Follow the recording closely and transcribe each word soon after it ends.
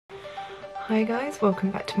Hi guys,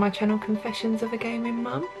 welcome back to my channel Confessions of a Gaming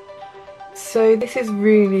Mum. So this is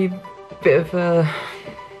really a bit of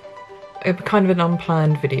a kind of an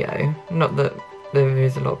unplanned video. Not that there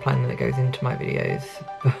is a lot of planning that goes into my videos,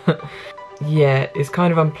 but yeah, it's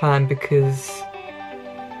kind of unplanned because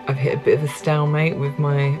I've hit a bit of a stalemate with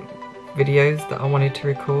my videos that I wanted to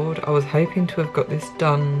record. I was hoping to have got this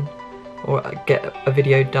done, or get a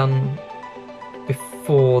video done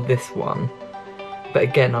before this one. But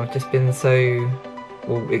again, I've just been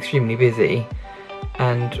extremely busy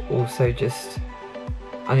and also just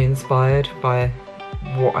uninspired by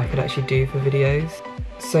what I could actually do for videos.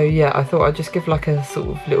 So yeah, I thought I'd just give like a sort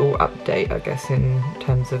of little update, I guess, in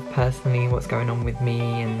terms of personally what's going on with me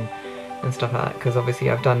and stuff like that, because obviously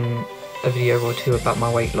I've done a video or two about my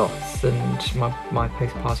weight loss and my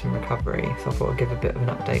postpartum recovery, so I thought I'd give a bit of an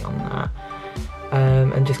update on that.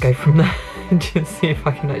 And just go from there and just see if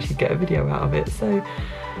I can actually get a video out of it, so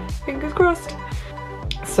fingers crossed.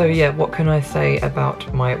 So yeah, what can I say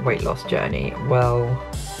about my weight loss journey? Well,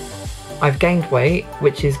 I've gained weight,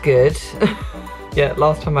 which is good. Yeah,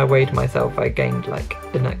 last time I weighed myself I gained like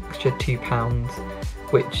an extra 2 pounds,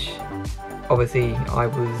 which obviously I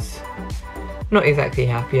was not exactly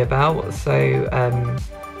happy about, so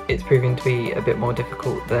it's proving to be a bit more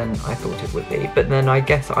difficult than I thought it would be. But then I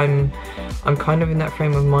guess I'm kind of in that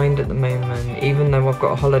frame of mind at the moment, even though I've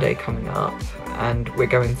got a holiday coming up and we're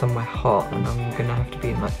going somewhere hot and I'm gonna have to be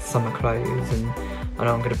in like summer clothes, and I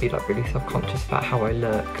know I'm gonna be like really self-conscious about how I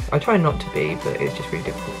look. I try not to be, but it's just really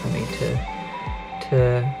difficult for me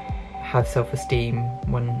to have self-esteem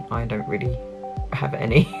when I don't really have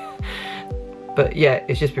any. But yeah,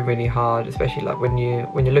 it's just been really hard, especially like when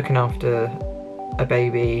you're looking after a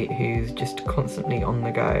baby who's just constantly on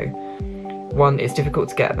the go. One, it's difficult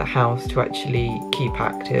to get out of the house to actually keep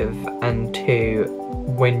active, and two,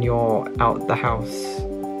 when you're out the house,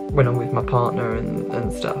 when I'm with my partner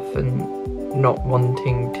and stuff, and not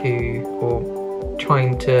wanting to, or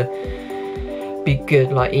trying to be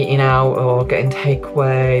good, like eating out or getting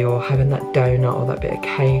takeaway or having that donut or that bit of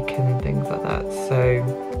cake and things like that.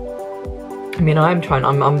 So I mean, I'm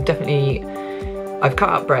definitely, I've cut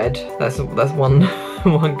out bread. That's one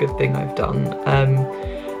one good thing I've done.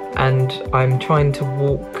 And I'm trying to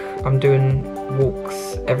walk. I'm doing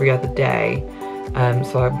walks every other day.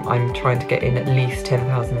 So I'm trying to get in at least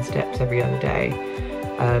 10,000 steps every other day.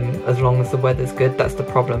 As long as the weather's good. That's the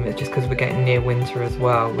problem. It's just because we're getting near winter as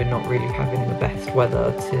well. We're not really having the best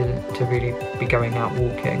weather to really be going out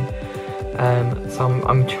walking. So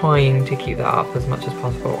I'm trying to keep that up as much as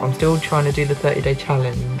possible. I'm still trying to do the 30-day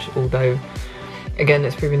challenge, although again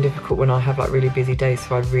it's proving difficult when I have like really busy days,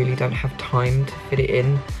 so I really don't have time to fit it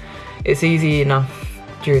in. It's easy enough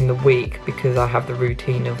during the week because I have the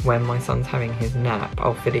routine of when my son's having his nap,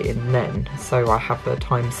 I'll fit it in then, so I have the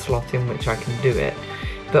time slot in which I can do it.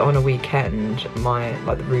 But on a weekend,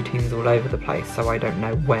 the routine's all over the place, so I don't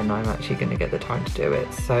know when I'm actually going to get the time to do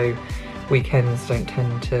it. So weekends don't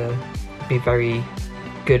tend to be very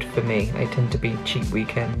good for me. They tend to be cheap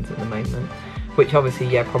weekends at the moment, which obviously,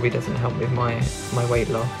 yeah, probably doesn't help with my weight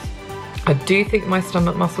loss. I do think my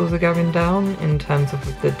stomach muscles are going down in terms of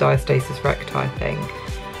the diastasis recti thing,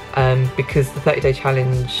 because the 30-day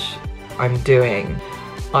challenge I'm doing,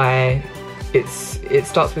 it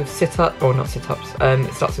starts with sit-up, or not sit-ups,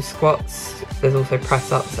 it starts with squats, there's also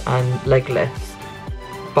press-ups and leg lifts,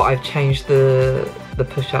 but I've changed the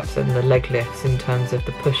push-ups and the leg lifts. In terms of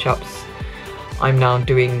the push-ups, I'm now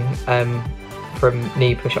doing from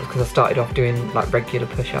knee push-ups, because I started off doing like regular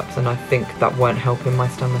push-ups, and I think that weren't helping my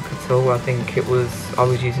stomach at all. I think I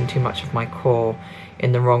was using too much of my core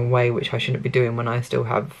in the wrong way, which I shouldn't be doing when I still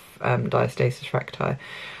have diastasis recti.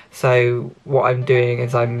 So what I'm doing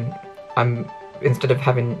is I'm instead of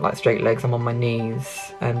having like straight legs, I'm on my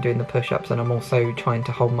knees and doing the push-ups, and I'm also trying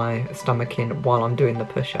to hold my stomach in while I'm doing the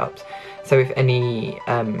push-ups. So if any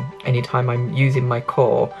time I'm using my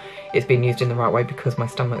core, it's being used in the right way because my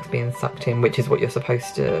stomach's being sucked in, which is what you're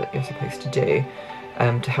supposed to do,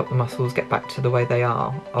 to help the muscles get back to the way they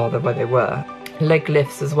are, or the way they were. Leg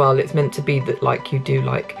lifts as well, it's meant to be that like you do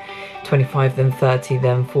like 25, then 30,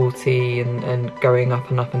 then 40, and going up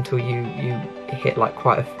and up until you hit like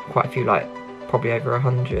quite a few, like probably over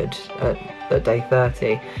 100 at day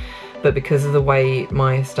 30. But because of the way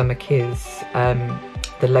my stomach is,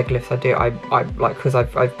 the leg lifts I do, I like, because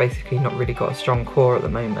I've basically not really got a strong core at the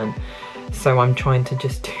moment, so I'm trying to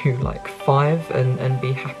just do like 5 and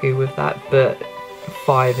be happy with that. But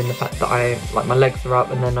 5 in the fact that my legs are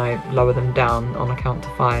up and then I lower them down on a count to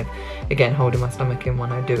 5, again holding my stomach in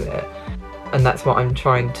when I do it, and that's what I'm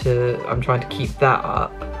trying to keep that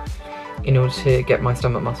up in order to get my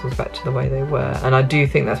stomach muscles back to the way they were. And I do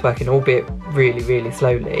think that's working, albeit really, really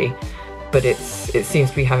slowly, but it seems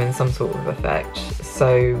to be having some sort of effect.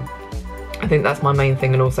 So I think that's my main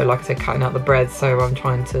thing, and also, like I said, cutting out the bread, so I'm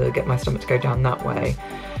trying to get my stomach to go down that way.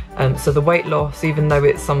 So the weight loss, even though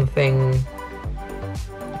it's something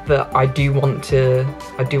that I do want to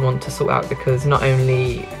sort out, because not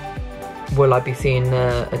only will I be seeing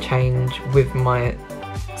a change with my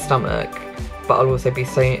stomach, but I'll also be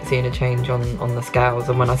seeing a change on the scales,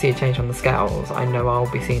 and when I see a change on the scales, I know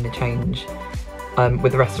I'll be seeing a change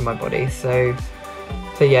with the rest of my body. So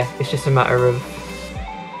yeah, it's just a matter of,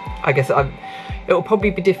 I guess it'll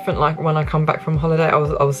probably be different like when I come back from holiday.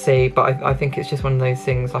 I'll see, but I think it's just one of those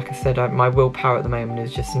things, like I said, my willpower at the moment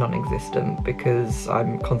is just non-existent, because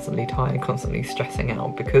I'm constantly tired, constantly stressing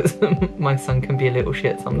out, because my son can be a little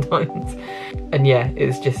shit sometimes. And yeah,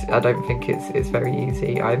 it's just, I don't think it's very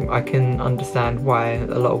easy. I can understand why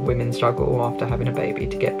a lot of women struggle after having a baby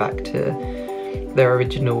to get back to their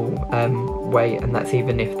original weight, and that's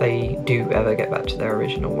even if they do ever get back to their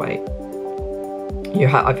original weight.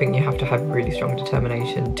 I think you have to have really strong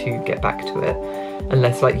determination to get back to it,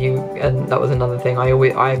 unless, like you, and that was another thing, I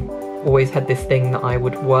always had this thing that I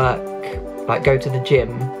would work, like go to the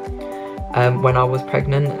gym when I was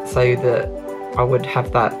pregnant, so that I would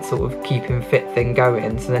have that sort of keeping fit thing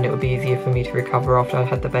going, so then it would be easier for me to recover after I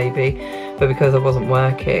had the baby. But because I wasn't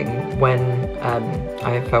working when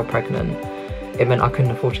I fell pregnant, it meant I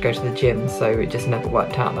couldn't afford to go to the gym, so it just never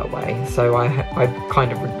worked out that way. So I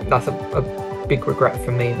kind of, that's a big regret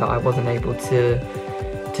for me, that I wasn't able to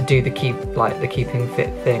do the keeping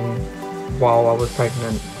fit thing while I was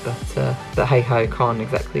pregnant. But hey ho, can't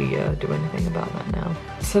exactly do anything about that now.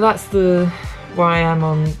 So that's where I am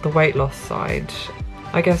on the weight loss side.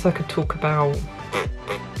 I guess I could talk about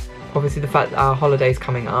obviously the fact that our holiday's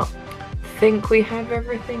coming up. I think we have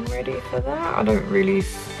everything ready for that. I don't really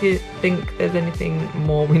think there's anything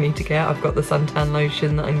more we need to get. I've got the suntan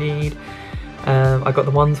lotion that I need. I got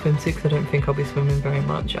the one swimsuit because I don't think I'll be swimming very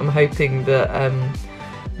much. I'm hoping that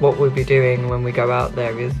what we'll be doing when we go out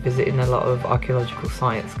there is visiting a lot of archaeological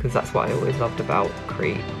sites, because that's what I always loved about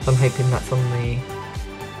Crete. So I'm hoping that's on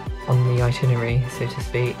the itinerary, so to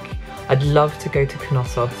speak. I'd love to go to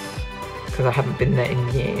Knossos because I haven't been there in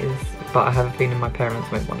years, but I have a feeling my parents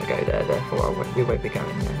won't want to go there, therefore we won't be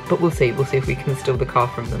going there. But we'll see if we can steal the car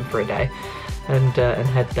from them for a day and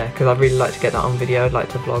head there, because I'd really like to get that on video. I'd like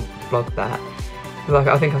to vlog that. Like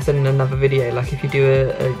I think I said in another video, like if you do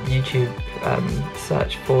a YouTube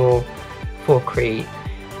search for Crete,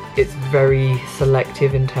 it's very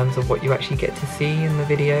selective in terms of what you actually get to see in the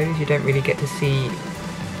videos. You don't really get to see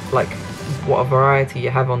like what a variety you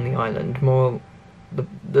have on the island. More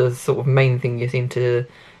the sort of main thing you seem to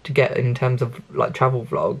get in terms of like travel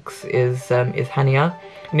vlogs is Hania,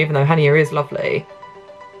 and even though Hania is lovely,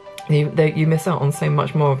 you miss out on so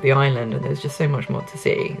much more of the island, and there's just so much more to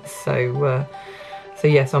see. So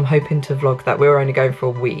yes, I'm hoping to vlog that. We're only going for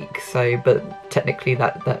a week, but technically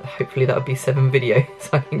that hopefully that'll be 7 videos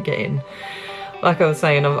I can get in. Like I was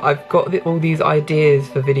saying, I've got all these ideas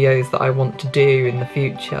for videos that I want to do in the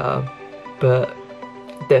future, but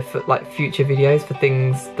they're for like future videos for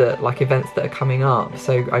things that, like events that are coming up.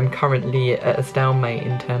 So I'm currently at a stalemate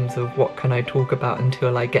in terms of what can I talk about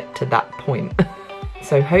until I get to that point.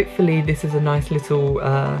 So hopefully this is a nice little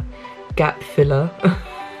gap filler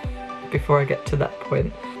before I get to that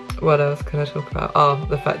point. What else can I talk about? Oh,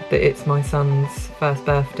 the fact that it's my son's first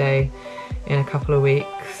birthday in a couple of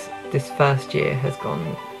weeks. This first year has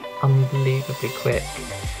gone unbelievably quick.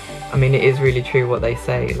 I mean, it is really true what they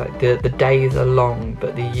say, like the days are long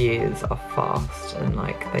but the years are fast, and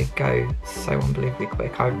like they go so unbelievably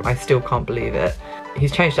quick. I still can't believe it.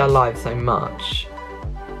 He's changed our lives so much,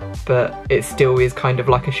 but it still is kind of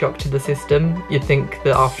like a shock to the system. You'd think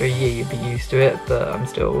that after a year you'd be used to it, but I'm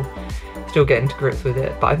still getting to grips with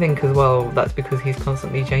it. But I think as well that's because he's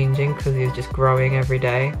constantly changing, because he's just growing every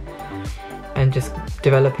day and just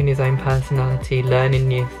developing his own personality, learning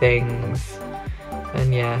new things.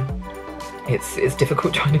 And yeah, it's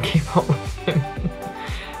difficult trying to keep up with him.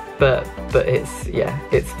 but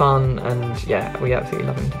it's fun, and yeah, we absolutely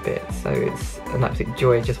love him to bits. So it's an absolute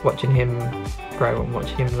joy just watching him grow and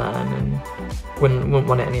watching him learn, and wouldn't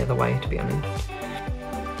want it any other way, to be honest.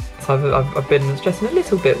 So I've been stressing a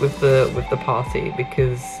little bit with the party,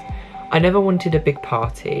 because I never wanted a big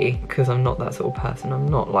party, because I'm not that sort of person. I'm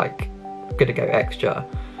not like gonna go extra,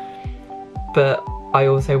 but I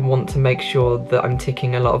also want to make sure that I'm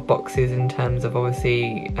ticking a lot of boxes in terms of,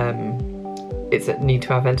 obviously it's a need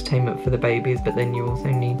to have entertainment for the babies, but then you also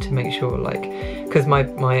need to make sure, like, because my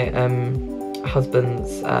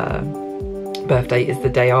husband's birthday is the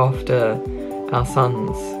day after our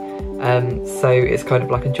son's, So it's kind of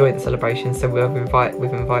like a joint celebration. So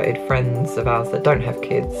we've invited friends of ours that don't have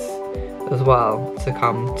kids as well to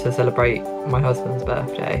come to celebrate my husband's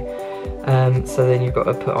birthday. So then you've got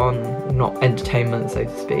to put on, not entertainment so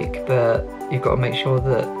to speak, but you've got to make sure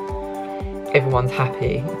that everyone's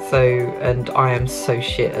happy. So, and I am so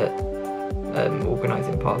shit at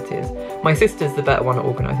organising parties. My sister's the better one at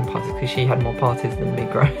organising parties because she had more parties than me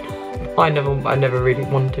growing up. I never really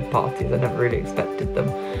wanted parties, I never really expected them.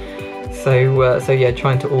 So yeah,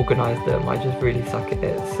 trying to organise them, I just really suck at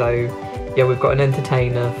it. So yeah, we've got an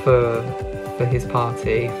entertainer for his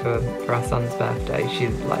party for our son's birthday.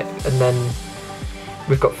 She's like, and then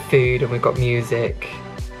we've got food and we've got music.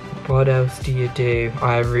 What else do you do?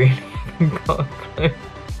 I really haven't got a clue.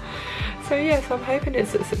 So yes, I'm hoping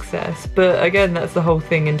it's a success. But again, that's the whole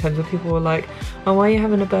thing in terms of people are like, oh, why are you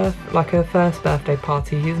having a first birthday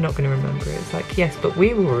party? He's not going to remember it. It's like, yes, but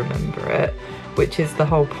we will remember it, which is the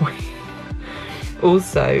whole point.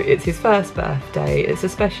 Also, it's his first birthday, it's a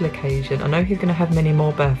special occasion. I know he's going to have many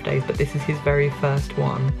more birthdays, but this is his very first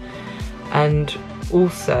one. And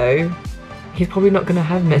also, he's probably not going to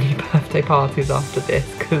have many birthday parties after this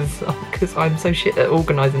because I'm so shit at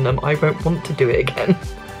organising them, I won't want to do it again.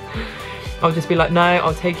 I'll just be like, no,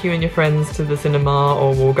 I'll take you and your friends to the cinema,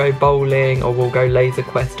 or we'll go bowling, or we'll go laser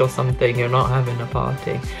quest or something. You're not having a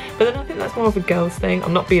party. But then I think that's more of a girls thing.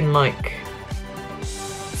 I'm not being like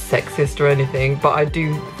sexist or anything, but I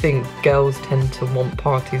do think girls tend to want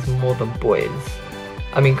parties more than boys.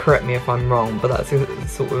 I mean, correct me if I'm wrong, but that's a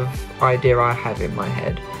sort of idea I have in my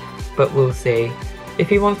head. But we'll see. If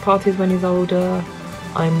he wants parties when he's older,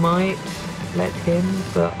 I might let him,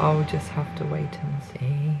 but I'll just have to wait and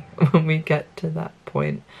see when we get to that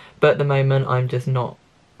point. But at the moment, I'm just not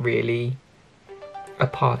really a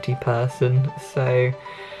party person. So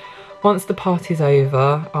once the party's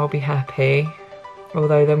over, I'll be happy.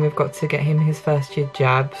 Although then we've got to get him his first year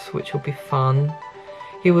jabs, which will be fun.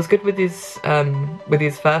 He was good with his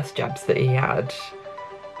first jabs that he had.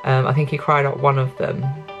 I think he cried out one of them,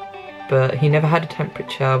 but he never had a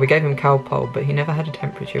temperature. We gave him Calpol, but he never had a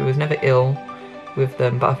temperature. He was never ill with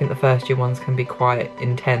them, but I think the first year ones can be quite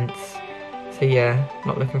intense. So yeah,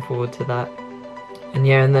 not looking forward to that. And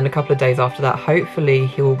yeah, and then a couple of days after that, hopefully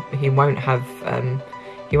he won't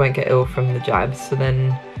get ill from the jabs. So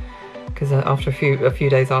then, because after a few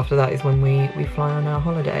days after that is when we fly on our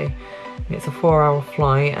holiday. And it's a 4-hour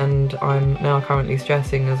flight, and I'm now currently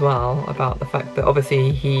stressing as well about the fact that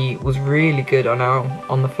obviously he was really good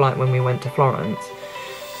on the flight when we went to Florence,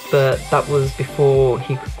 but that was before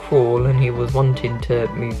he could crawl and he was wanting to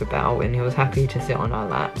move about and he was happy to sit on our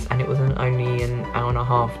laps, and it was only an hour and a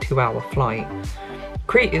half, 2-hour flight.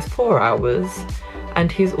 Crete is 4 hours,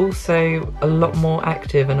 and he's also a lot more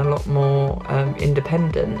active and a lot more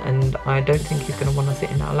independent, and I don't think he's going to want to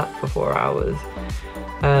sit in our lap for 4 hours.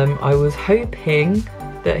 I was hoping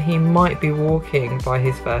that he might be walking by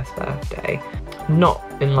his first birthday. Not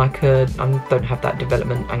in like I don't have that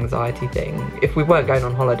development anxiety thing. If we weren't going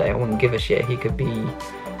on holiday, I wouldn't give a shit. He could be,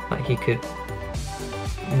 like, he could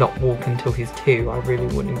not walk until he's 2. I really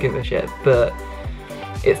wouldn't give a shit. But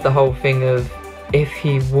it's the whole thing of, if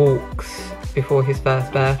he walks before his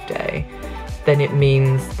first birthday, then it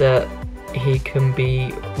means that we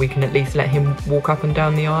can at least let him walk up and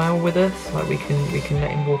down the aisle with us. Like we can let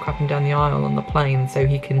him walk up and down the aisle on the plane, so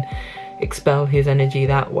he can expel his energy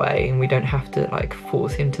that way, and we don't have to like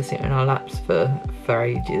force him to sit in our laps for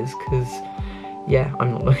ages, because yeah,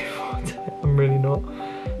 I'm not looking forward to it. I'm really not.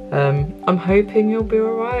 I'm hoping he'll be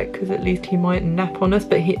alright, because at least he might nap on us,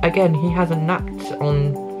 but he hasn't napped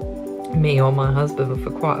on me or my husband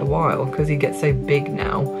for quite a while, because he gets so big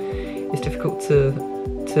now. It's difficult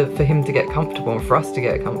for him to get comfortable and for us to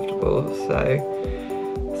get comfortable, so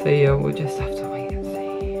yeah, we'll just have to wait and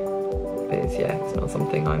see. But it's not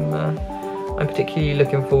something I'm particularly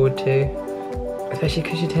looking forward to, especially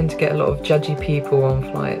because you tend to get a lot of judgy people on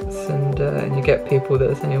flights, and you get people that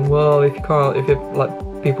are saying, well,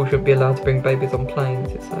 people shouldn't be allowed to bring babies on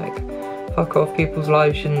planes. It's like, fuck off, people's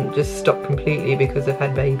lives shouldn't just stop completely because they've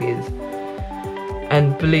had babies.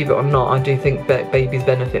 And believe it or not, I do think that babies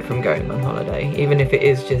benefit from going on holiday, even if it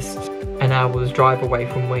is just an hour's drive away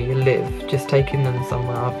from where you live. Just taking them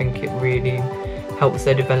somewhere, I think it really helps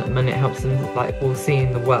their development. It helps them like all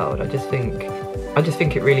seeing the world. I just think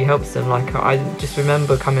it really helps them. Like, I just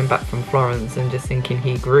remember coming back from Florence and just thinking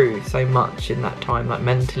he grew so much in that time, like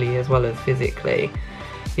mentally as well as physically.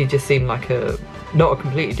 He just seemed like not a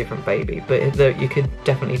completely different baby, but you could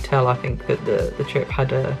definitely tell, I think, that the trip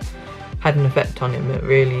had an effect on him. It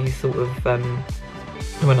really sort of,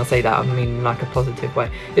 when I say that, I mean like a positive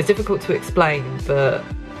way. It's difficult to explain, but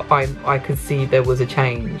I could see there was a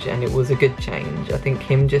change, and it was a good change. I think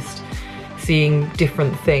him just seeing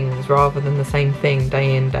different things rather than the same thing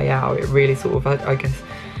day in, day out, it really sort of, I guess,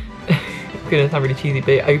 it's gonna sound really cheesy, but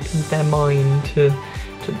it opens their mind to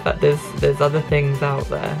the fact there's other things out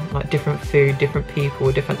there, like different food, different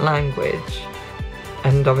people, different language.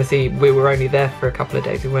 And obviously we were only there for a couple of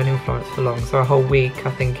days, we weren't in Florence for long, so a whole week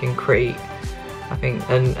I think in Crete. I think,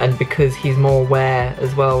 and because he's more aware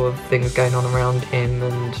as well of things going on around him,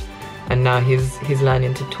 and now he's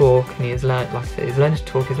learning to talk, and he's learned, like I said, he's learning to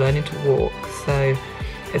talk, he's learning to walk. So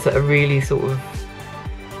it's a really sort of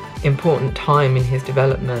important time in his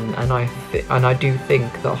development, and I do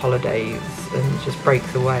think that holidays and just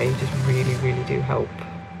breaks away just really do help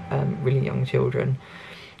really young children.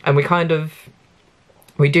 And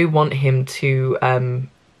we do want him to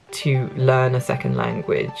learn a second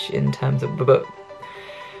language in terms of, but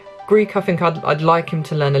Greek, I think I'd like him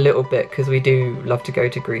to learn a little bit, because we do love to go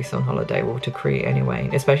to Greece on holiday, or to Crete anyway,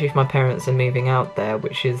 especially if my parents are moving out there,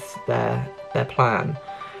 which is their plan.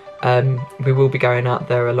 We will be going out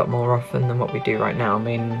there a lot more often than what we do right now. I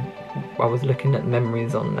mean, I was looking at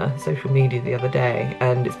memories on social media the other day,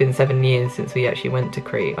 and it's been 7 years since we actually went to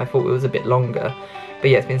Crete. I thought it was a bit longer, but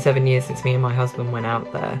yeah, it's been 7 years since me and my husband went out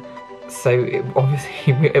there. So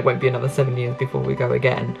obviously it won't be another 7 years before we go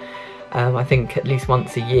again. I think at least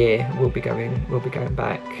once a year we'll be going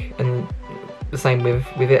back, and the same with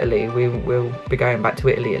Italy. We'll be going back to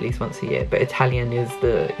Italy at least once a year. But Italian is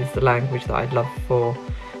the language that I'd love for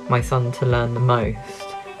my son to learn the most.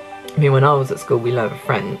 I mean, when I was at school we learned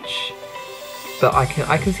French, but I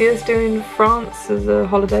can see us doing France as a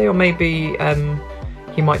holiday, or maybe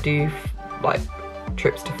he might do like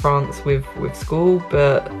trips to France with school.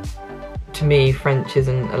 But to me, French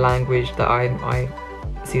isn't a language that I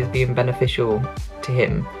see as being beneficial to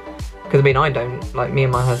him, because I mean, I don't, like, me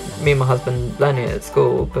and my husband learn it at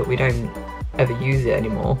school, but we don't ever use it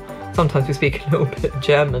anymore. Sometimes we speak a little bit of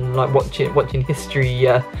German, like watching history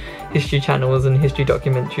channels and history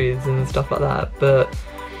documentaries and stuff like that.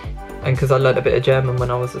 And because I learned a bit of German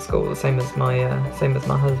when I was at school, same as my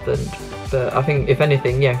husband. But I think, if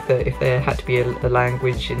anything, yeah, if there had to be a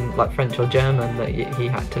language in like French or German that he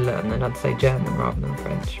had to learn, then I'd say German rather than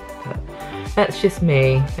French. But that's just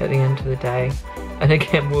me at the end of the day. And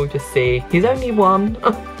again, we'll just see. He's only one.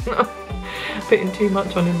 Putting too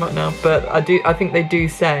much on him right now, but I think they do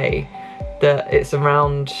say that it's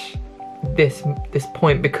around this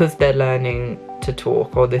point, because they're learning to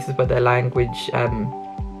talk, or this is where their language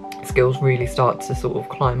skills really start to sort of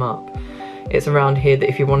climb up. It's around here that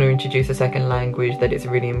if you want to introduce a second language, that it's a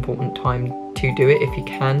really important time to do it if you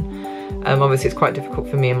can. Obviously it's quite difficult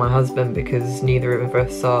for me and my husband, because neither of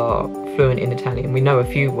us are fluent in Italian. We know a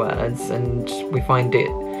few words, and we find it,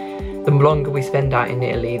 the longer we spend out in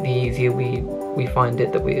Italy, the easier we find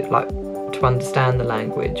it that we like to understand the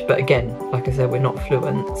language. But again, like I said, we're not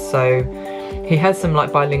fluent. So he has some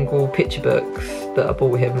like bilingual picture books that I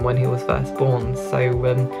bought him when he was first born. So,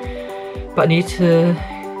 but I need to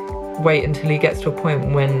wait until he gets to a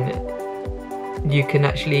point when you can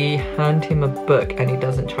actually hand him a book and he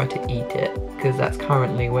doesn't try to eat it, because that's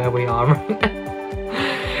currently where we are right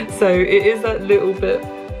now. So it is that little bit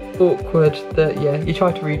awkward that, yeah, you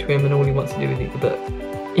try to read to him and all he wants to do is eat the book.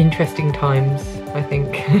 Interesting times, I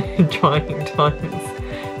think. Trying times,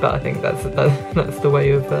 but I think that's the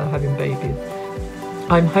way of having babies.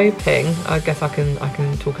 I'm hoping, I guess I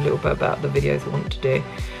can talk a little bit about the videos I want to do.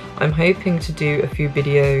 I'm hoping to do a few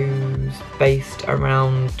videos based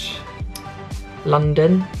around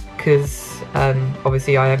London, because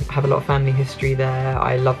obviously I have a lot of family history there.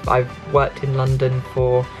 I've worked in London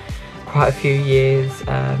for quite a few years.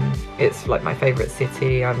 It's like my favourite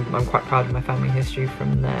city. I'm quite proud of my family history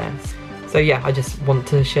from there. So yeah, I just want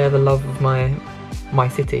to share the love of my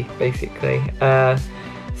city, basically.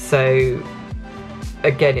 So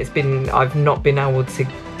again, I've not been able to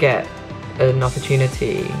get an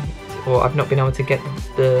opportunity, or I've not been able to get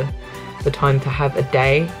the time to have a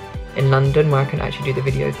day in London where I can actually do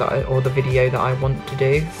the videos the video that I want to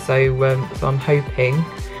do. So so I'm hoping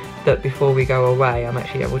that before we go away, I'm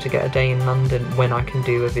actually able to get a day in London when I can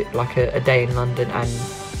do a day in London and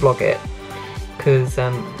vlog it. Because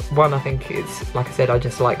one, I think it's, like I said, I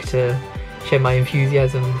just like to share my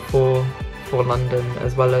enthusiasm for London,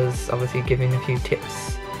 as well as obviously giving a few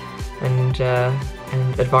tips and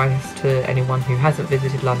advice to anyone who hasn't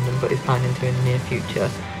visited London but is planning to in the near future.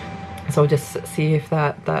 So I'll just see if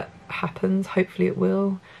that happens. Hopefully it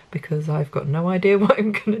will, because I've got no idea what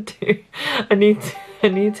I'm gonna do. I need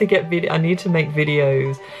to make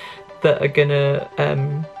videos that are gonna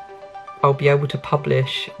I'll be able to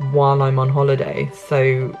publish while I'm on holiday,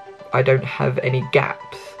 so I don't have any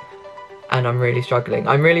gaps and I'm really struggling.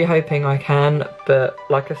 I'm really hoping I can, but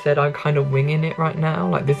like I said, I'm kind of winging it right now.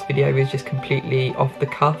 Like, this video is just completely off the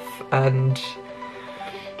cuff, and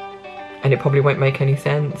it probably won't make any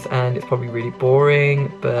sense, and it's probably really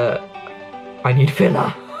boring, but I need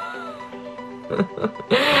filler.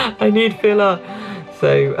 I need filler.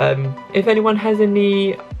 So if anyone has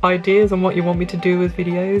any ideas on what you want me to do with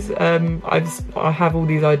videos, I have all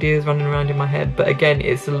these ideas running around in my head, but again,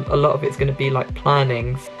 it's a lot of it's going to be like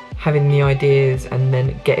planning, having the ideas and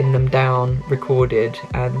then getting them down, recorded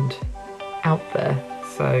and out there.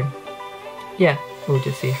 So yeah, we'll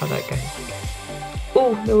just see how that goes.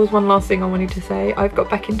 Oh, there was one last thing I wanted to say. I've got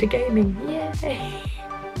back into gaming. Yay!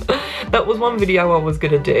 That was one video I was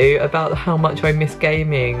gonna do about how much I miss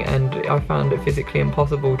gaming, and I found it physically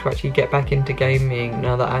impossible to actually get back into gaming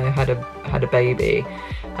now that I had a baby.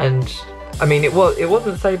 And I mean, it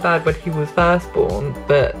wasn't so bad when he was first born,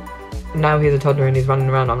 but now he's a toddler and he's running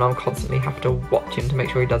around and I'll constantly have to watch him to make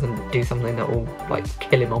sure he doesn't do something that will like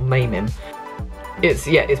kill him or maim him.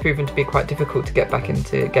 It's proven to be quite difficult to get back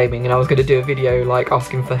into gaming, and I was going to do a video like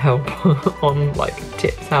asking for help on like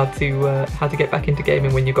tips how to get back into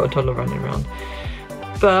gaming when you've got a toddler running around.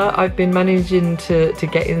 But I've been managing to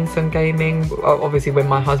get in some gaming, obviously when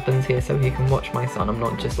my husband's here so he can watch my son. I'm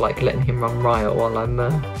not just like letting him run riot while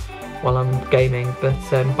I'm gaming, but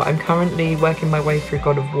I'm currently working my way through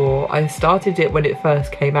God of War. I started it when it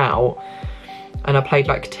first came out, and I played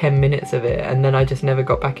like 10 minutes of it, and then I just never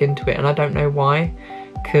got back into it, and I don't know why,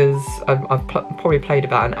 because I've probably played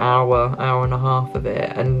about an hour and a half of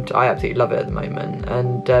it, and I absolutely love it at the moment.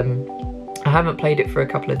 And I haven't played it for a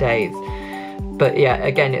couple of days, but yeah,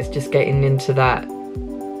 again, it's just getting into that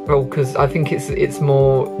role, because I think it's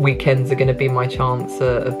more weekends are going to be my chance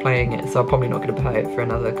of playing it, so I'm probably not going to play it for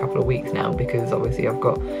another couple of weeks now, because obviously I've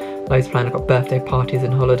got loads planned. I've got birthday parties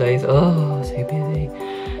and holidays. Oh, so busy.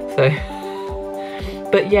 So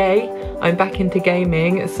but yay, I'm back into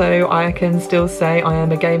gaming, so I can still say I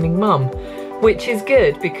am a gaming mum, which is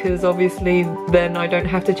good, because obviously then I don't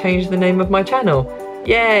have to change the name of my channel.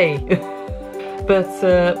 Yay!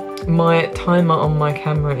 But my timer on my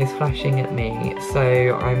camera is flashing at me,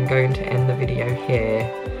 so I'm going to end the video here.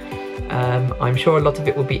 I'm sure a lot of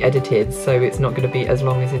it will be edited, so it's not going to be as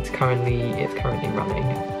long as it's currently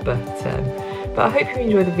running. But I hope you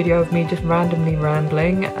enjoyed the video of me just randomly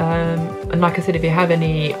rambling. And like I said, if you have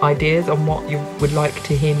any ideas on what you would like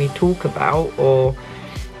to hear me talk about, or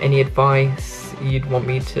any advice you'd want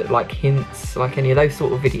me to, like hints, like any of those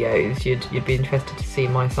sort of videos, you'd be interested to see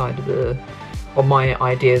my side of or my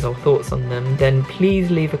ideas or thoughts on them, then please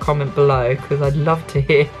leave a comment below, because I'd love to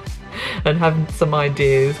hear and have some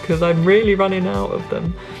ideas, because I'm really running out of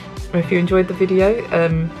them. If you enjoyed the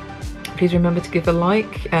video, please remember to give a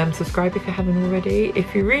like, subscribe if you haven't already.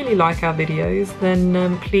 If you really like our videos,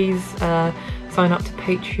 then please sign up to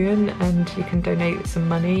Patreon, and you can donate some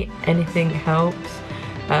money. Anything helps,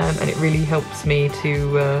 and it really helps me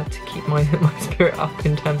to keep my spirit up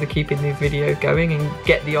in terms of keeping these videos going and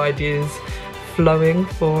get the ideas flowing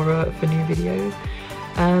for new videos.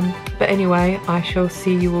 But anyway, I shall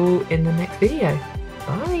see you all in the next video.